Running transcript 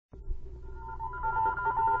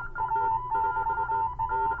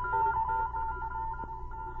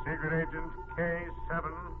Secret Agent K-7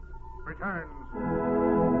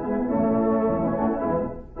 returns.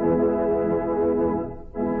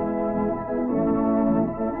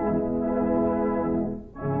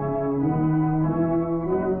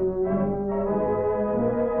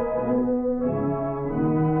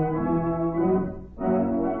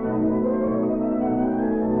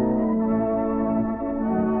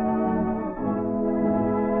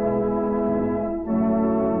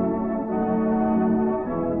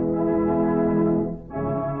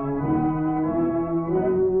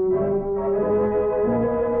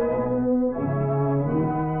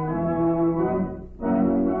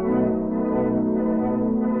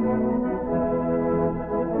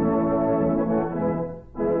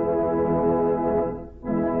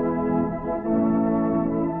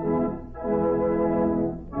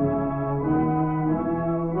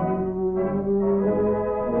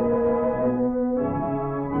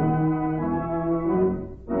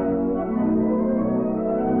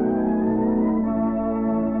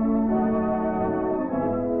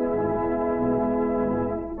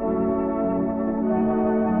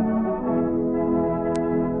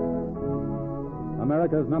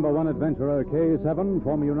 America's #1 adventurer, K-7,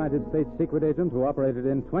 former United States secret agent who operated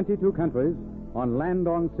in 22 countries, on land,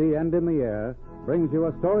 on sea, and in the air, brings you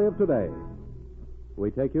a story of today. We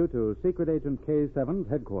take you to Secret Agent K-7's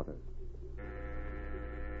headquarters.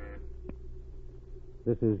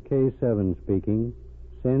 This is K-7 speaking.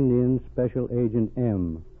 Send in Special Agent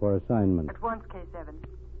M for assignment. At once, K-7.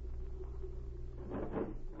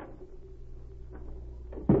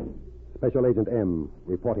 Special Agent M,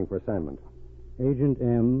 reporting for assignment. Agent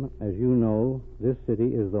M, as you know, this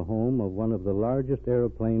city is the home of one of the largest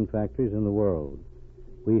aeroplane factories in the world.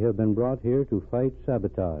 We have been brought here to fight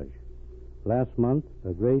sabotage. Last month,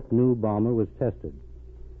 a great new bomber was tested.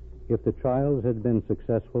 If the trials had been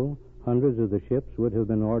successful, hundreds of the ships would have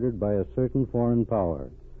been ordered by a certain foreign power.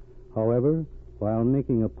 However, while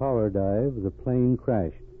making a power dive, the plane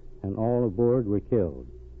crashed, and all aboard were killed.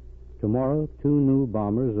 Tomorrow, 2 new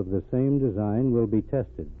bombers of the same design will be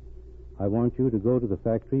tested. I want you to go to the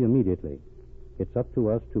factory immediately. It's up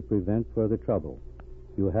to us to prevent further trouble.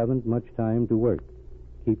 You haven't much time to work.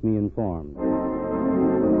 Keep me informed.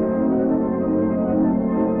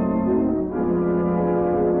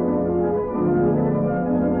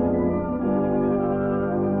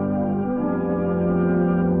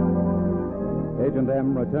 Agent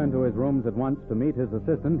M returned to his rooms at once to meet his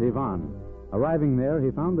assistant, Yvonne. Arriving there,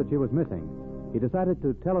 he found that she was missing. He decided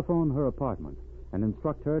to telephone her apartment and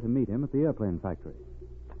instruct her to meet him at the airplane factory.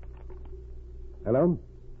 Hello?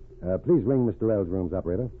 Please ring Mr. L's rooms,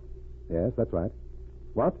 operator. Yes, that's right.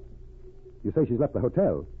 What? You say she's left the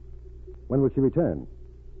hotel. When will she return?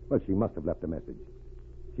 Well, she must have left a message.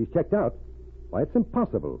 She's checked out? Why, it's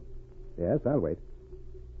impossible. Yes, I'll wait.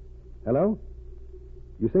 Hello?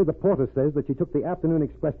 You say the porter says that she took the afternoon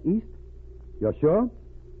express east? You're sure?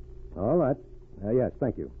 All right. Yes,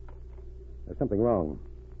 thank you. There's something wrong.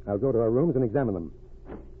 I'll go to her rooms and examine them.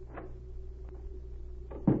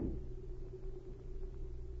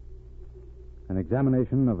 An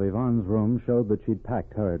examination of Yvonne's room showed that she'd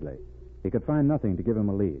packed hurriedly. He could find nothing to give him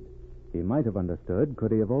a lead. He might have understood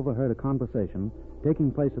could he have overheard a conversation taking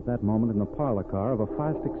place at that moment in the parlor car of a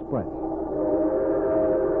fast express.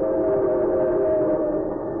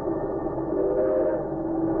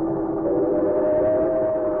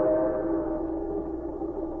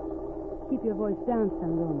 Keep your voice down,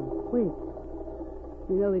 Sandrone. Wait.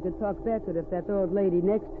 You know, we could talk better if that old lady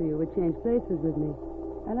next to you would change places with me.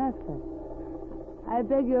 I'll ask her. I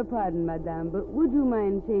beg your pardon, madame, but would you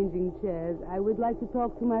mind changing chairs? I would like to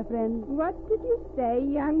talk to my friend. What did you say,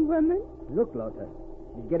 young woman? Look, Lothar.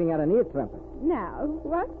 She's getting out an ear trumpet. Now,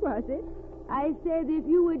 what was it? I said if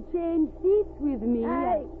you would change seats with me...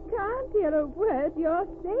 I can't hear a word you're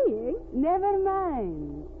saying. Never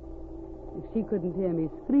mind. If she couldn't hear me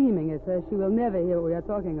screaming at her, she will never hear what we are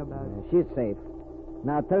talking about. She's safe.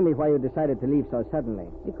 Now tell me why you decided to leave so suddenly.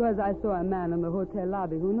 Because I saw a man in the hotel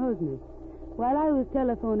lobby who knows me. While I was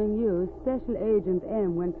telephoning you, Special Agent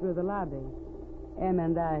M went through the lobby. M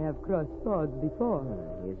and I have crossed swords before.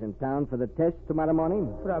 He's in town for the test tomorrow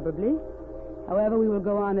morning? Probably. However, we will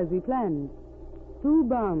go on as we planned. 2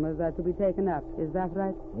 bombers are to be taken up. Is that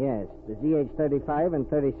right? Yes, the ZH-35 and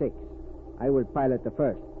 36. I will pilot the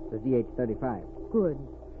first, the ZH-35. Good.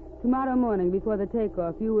 Tomorrow morning, before the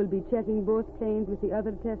takeoff, you will be checking both planes with the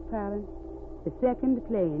other test pilots. The second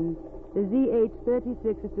plane, the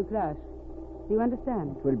ZH-36, is to crash. Do you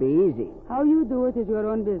understand? It will be easy. How you do it is your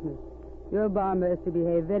own business. Your bomber is to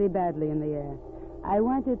behave very badly in the air. I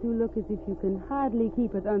want it to look as if you can hardly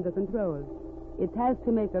keep it under control. It has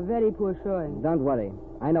to make a very poor showing. Don't worry.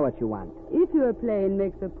 I know what you want. If your plane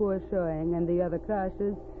makes a poor showing and the other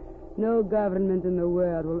crashes, no government in the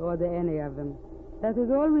world will order any of them. That is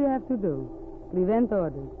all we have to do. Prevent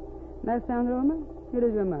orders. Now, San Roma, here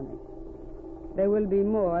is your money. There will be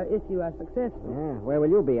more if you are successful. Yeah, where will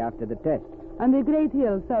you be after the test? On the great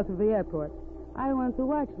hill south of the airport. I want to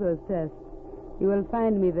watch those tests. You will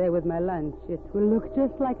find me there with my lunch. It will look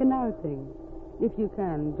just like an outing. If you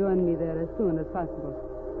can, join me there as soon as possible.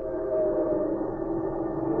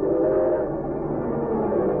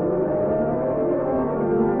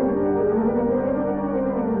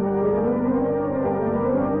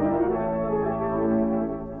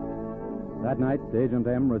 That night, Agent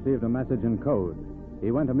M received a message in code. He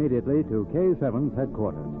went immediately to K-7's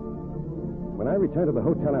headquarters. When I returned to the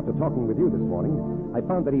hotel after talking with you this morning, I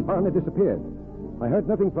found that Yvonne had disappeared. I heard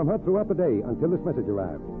nothing from her throughout the day until this message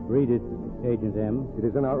arrived. Read it, Agent M. It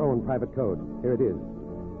is in our own private code. Here it is.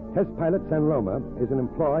 Test pilot San Roma is an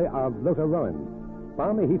employee of Lothar Rowan.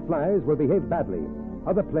 Bomber he flies will behave badly.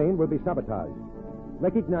 Other plane will be sabotaged.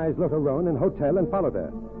 Recognize Lothar Rowan in hotel and followed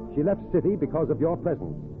her. She left city because of your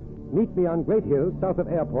presence. Meet me on Great Hill, south of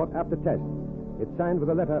airport, after test. It's signed with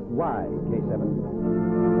the letter Y,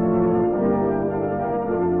 K-7.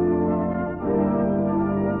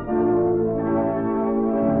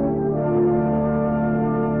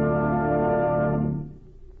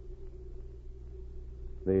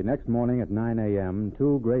 The next morning at 9 a.m.,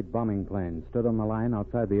 two great bombing planes stood on the line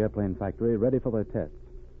outside the airplane factory ready for their tests.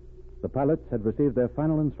 The pilots had received their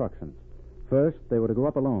final instructions. First, they were to go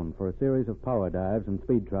up alone for a series of power dives and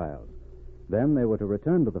speed trials. Then they were to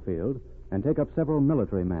return to the field and take up several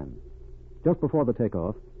military men. Just before the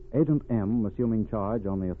takeoff, Agent M, assuming charge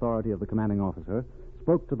on the authority of the commanding officer,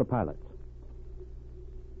 spoke to the pilots.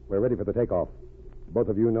 We're ready for the takeoff. Both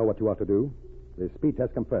of you know what you ought to do. The speed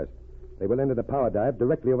test come first. They will end in a power dive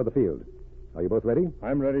directly over the field. Are you both ready?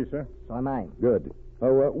 I'm ready, sir. So am I. Good.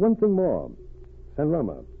 Oh, one thing more. San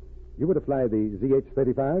Roma, you were to fly the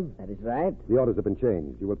ZH-35? That is right. The orders have been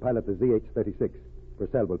changed. You will pilot the ZH-36.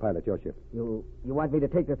 Purcell will pilot your ship. You want me to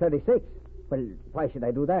take the 36? Well, why should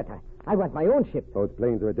I do that? I want my own ship. Both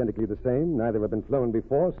planes are identically the same. Neither have been flown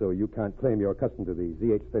before, so you can't claim you're accustomed to the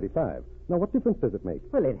ZH-35. Now, what difference does it make?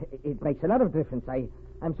 Well, it makes a lot of difference.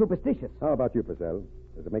 I'm superstitious. How about you, Purcell?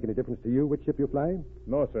 Does it make any difference to you which ship you fly?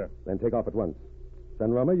 No, sir. Then take off at once.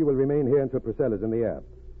 San Roma, you will remain here until Purcell is in the air.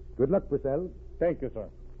 Good luck, Purcell. Thank you, sir.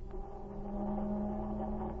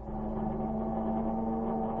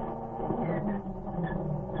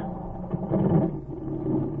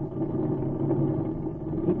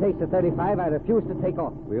 He takes the 35. I refuse to take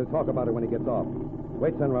off. We'll talk about it when he gets off.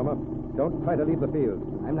 Wait, San Roma. Don't try to leave the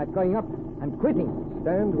field. I'm not going up. I'm quitting.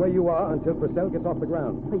 Stand where you are until Purcell gets off the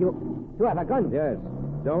ground. You have a gun? Yes.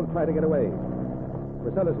 Don't try to get away.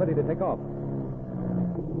 Purcell is ready to take off.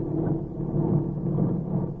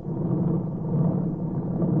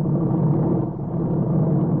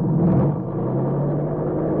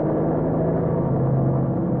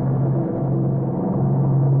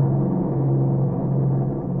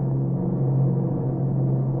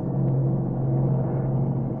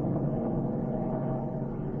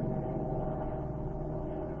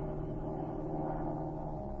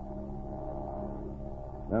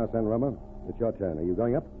 Now, San Roma, it's your turn. Are you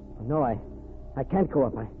going up? No, I can't go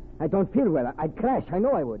up. I don't feel well. I'd crash. I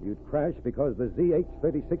know I would. You'd crash because the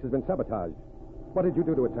ZH-36 has been sabotaged. What did you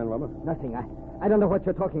do to it, San Roma? Nothing. I don't know what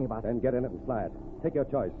you're talking about. Then get in it and fly it. Take your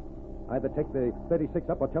choice. Either take the 36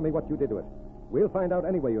 up or tell me what you did to it. We'll find out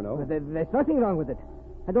anyway, you know. There's nothing wrong with it.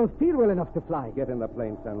 I don't feel well enough to fly. Get in the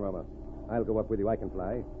plane, San Roma. I'll go up with you. I can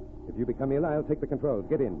fly. If you become ill, I'll take the controls.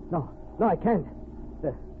 Get in. No, I can't.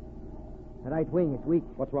 The right wing is weak.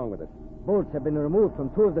 What's wrong with it? Bolts have been removed from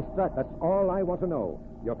two of the struts. That's all I want to know.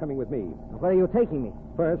 You're coming with me. Where are you taking me?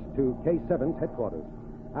 First, to K-7's headquarters.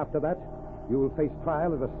 After that, you will face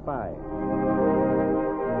trial as a spy.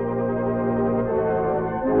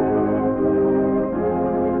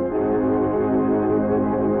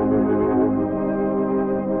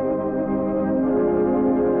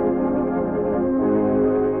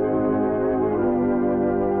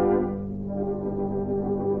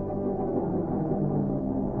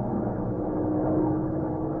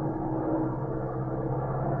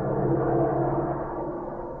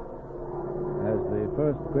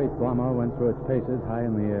 The first great bomber went through its paces high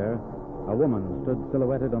in the air. A woman stood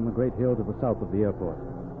silhouetted on the great hill to the south of the airport.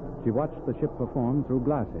 She watched the ship perform through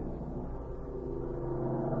glasses.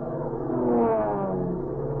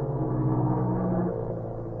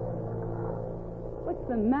 What's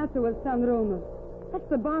the matter with San Roma? That's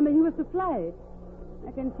the bomber he was to fly.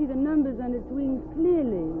 I can see the numbers on its wings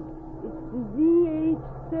clearly. It's the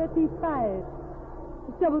ZH-35.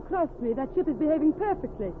 It's double-crossed me. That ship is behaving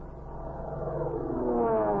perfectly.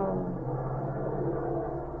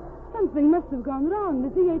 Something must have gone wrong. The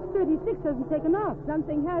ZH-36 hasn't taken off.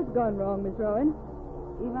 Something has gone wrong, Miss Rowan.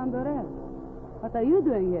 Ivan Dorel, what are you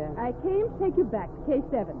doing here? I came to take you back to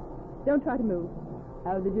K-7. Don't try to move.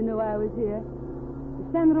 How did you know I was here?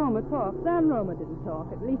 San Roma talked. San Roma didn't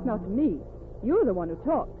talk, at least not to me. You're the one who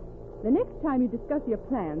talked. The next time you discuss your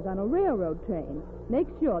plans on a railroad train, make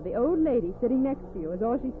sure the old lady sitting next to you is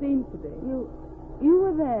all she seems to be. You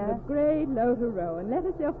were there? The gray Lota Rowan let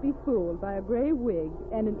herself be fooled by a gray wig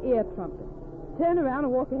and an ear trumpet. Turn around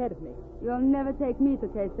and walk ahead of me. You'll never take me to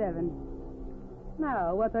K-7.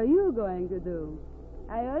 Now, what are you going to do?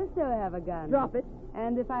 I also have a gun. Drop it.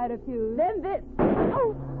 And if I refuse... Then this...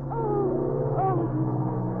 Oh! Oh! Oh!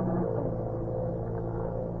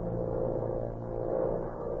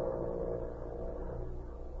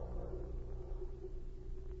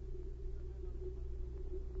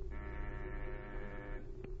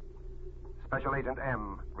 Special Agent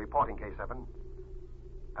M, reporting K-7.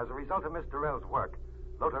 As a result of Miss Durrell's work,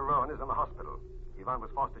 Lota Rowan is in the hospital. Ivan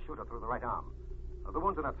was forced to shoot her through the right arm. The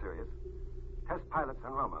wounds are not serious. Test pilot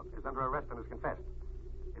San Roma is under arrest and has confessed.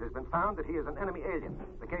 It has been found that he is an enemy alien.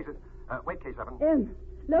 The case is... wait, K-7. M,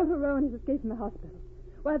 Lota Rowan has escaped from the hospital.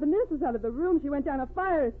 While the nurse was out of the room, she went down a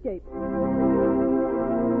fire escape.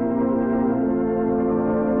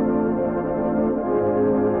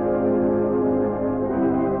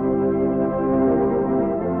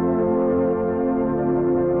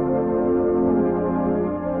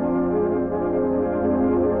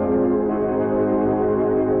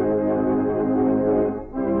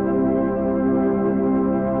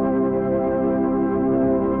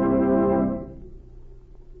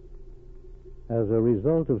 As a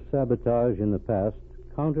result of sabotage in the past,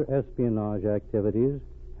 counter-espionage activities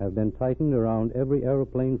have been tightened around every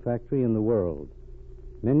aeroplane factory in the world.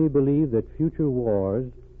 Many believe that future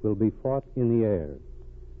wars will be fought in the air.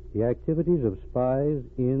 The activities of spies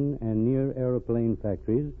in and near aeroplane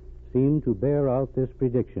factories seem to bear out this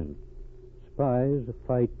prediction. Spies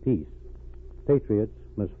fight peace. Patriots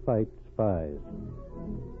must fight spies.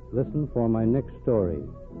 Listen for my next story.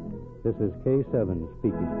 This is K-7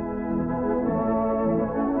 speaking.